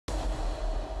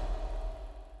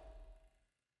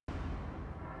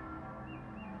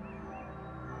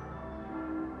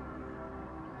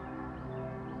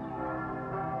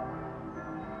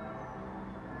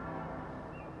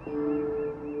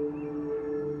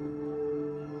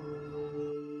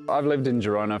I've lived in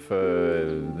Girona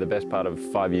for the best part of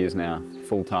 5 years now,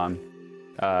 full time.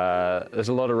 There's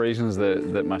a lot of reasons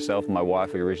that myself and my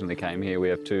wife, we originally came here. We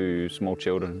have 2 small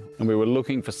children, and we were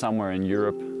looking for somewhere in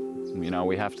Europe. You know,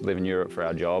 we have to live in Europe for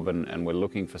our job, and we're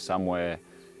looking for somewhere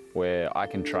where I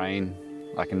can train,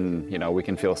 we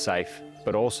can feel safe,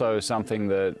 but also something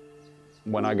that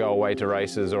when I go away to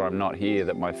races or I'm not here,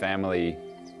 that my family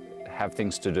have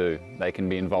things to do. They can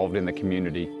be involved in the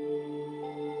community.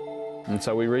 And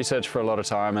so we researched for a lot of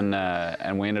time,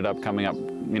 and we ended up coming up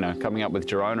with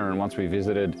Girona. And once we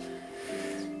visited,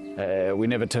 we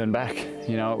never turned back.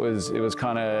 You know, it was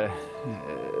kind of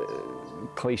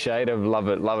cliched of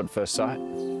love at first sight.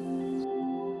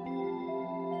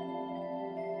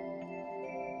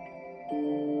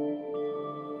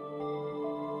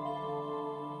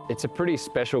 It's a pretty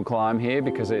special climb here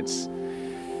because it's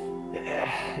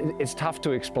tough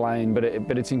to explain, but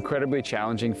it's incredibly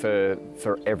challenging for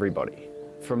everybody,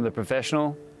 from the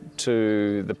professional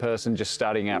to the person just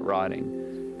starting out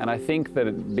riding. And I think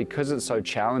that because it's so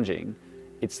challenging,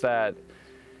 it's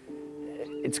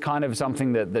kind of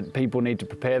something that people need to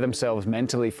prepare themselves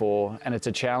mentally for, and it's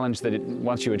a challenge that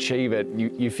once you achieve it,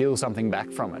 you feel something back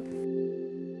from it.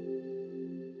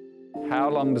 How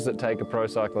long does it take a pro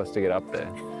cyclist to get up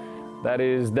there? That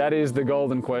is the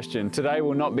golden question. Today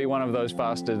will not be one of those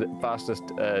fastest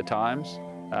times,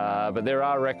 but there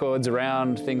are records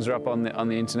around. Things are up on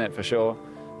the internet for sure.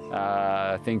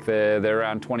 I think they're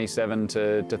around 27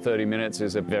 to 30 minutes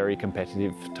is a very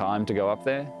competitive time to go up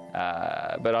there.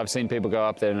 But I've seen people go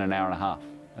up there in an hour and a half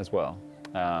as well,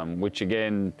 which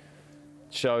again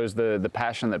shows the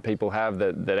passion that people have,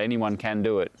 that anyone can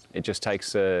do it. It just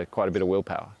takes quite a bit of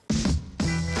willpower.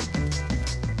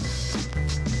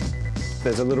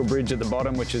 There's a little bridge at the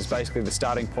bottom, which is basically the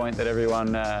starting point that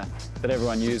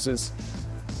everyone uses.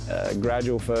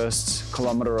 Gradual first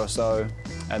kilometre or so,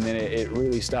 and then it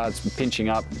really starts pinching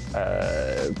up,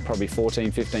 probably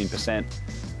 15%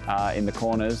 in the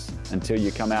corners until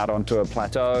you come out onto a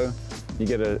plateau. You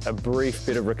get a brief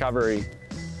bit of recovery,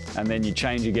 and then you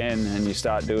change again and you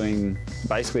start doing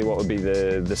basically what would be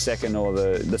the second or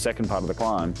the second part of the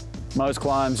climb. Most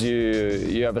climbs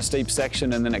you have a steep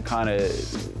section and then it kind of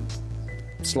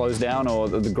slows down, or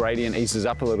the gradient eases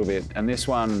up a little bit. And this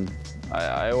one,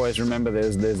 I always remember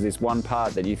there's this one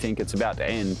part that you think it's about to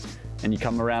end, and you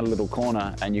come around a little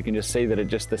corner and you can just see that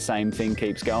the same thing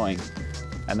keeps going.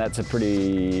 And that's a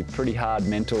pretty hard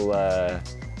mental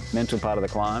part of the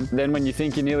climb. Then when you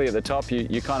think you're nearly at the top,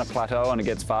 you kind of plateau and it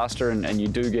gets faster, and you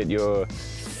do get your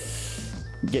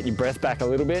breath back a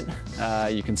little bit.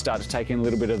 You can start to take in a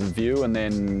little bit of the view, and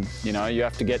then you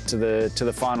have to get to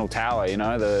the final tower,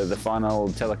 the final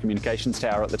telecommunications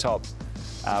tower at the top,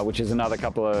 which is another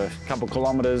couple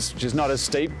kilometres, which is not as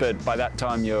steep, but by that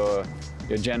time you're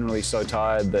generally so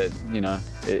tired that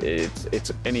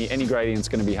it's any gradient's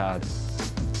going to be hard.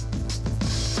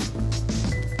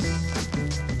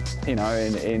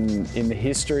 In the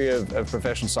history of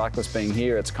professional cyclists being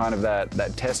here, it's kind of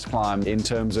that test climb in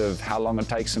terms of how long it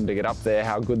takes them to get up there,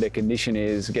 how good their condition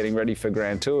is, getting ready for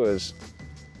Grand Tours.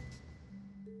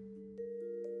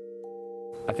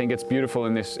 I think it's beautiful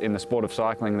in the sport of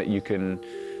cycling that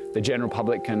the general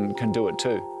public can do it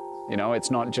too.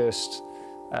 It's not just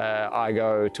I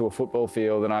go to a football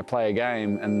field and I play a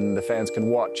game and the fans can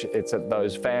watch. It's that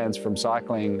those fans from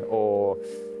cycling, or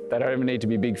they don't even need to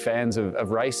be big fans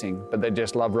of racing, but they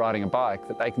just love riding a bike,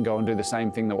 that they can go and do the same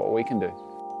thing that what we can do.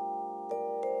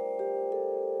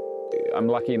 I'm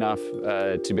lucky enough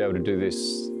to be able to do this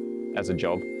as a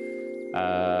job,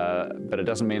 but it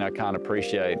doesn't mean I can't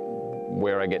appreciate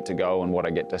where I get to go and what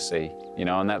I get to see.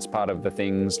 And that's part of the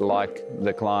things like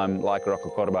the climb, like Roca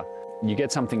Corba. You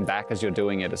get something back as you're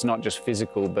doing it. It's not just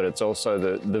physical, but it's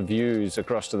also the views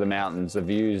across to the mountains, the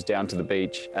views down to the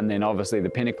beach, and then obviously the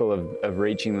pinnacle of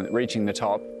reaching the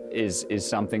top is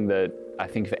something that I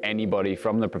think for anybody,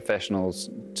 from the professionals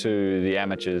to the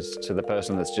amateurs to the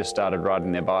person that's just started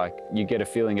riding their bike, you get a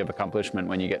feeling of accomplishment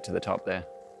when you get to the top there.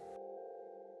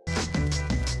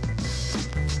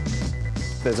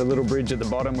 There's a little bridge at the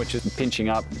bottom which is pinching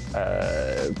up,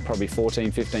 probably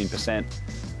 15%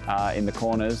 in the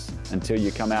corners until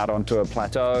you come out onto a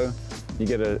plateau. You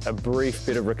get a brief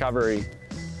bit of recovery,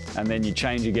 and then you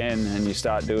change again and you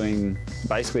start doing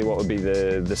basically what would be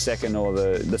the second or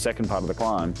the second part of the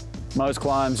climb. Most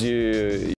climbs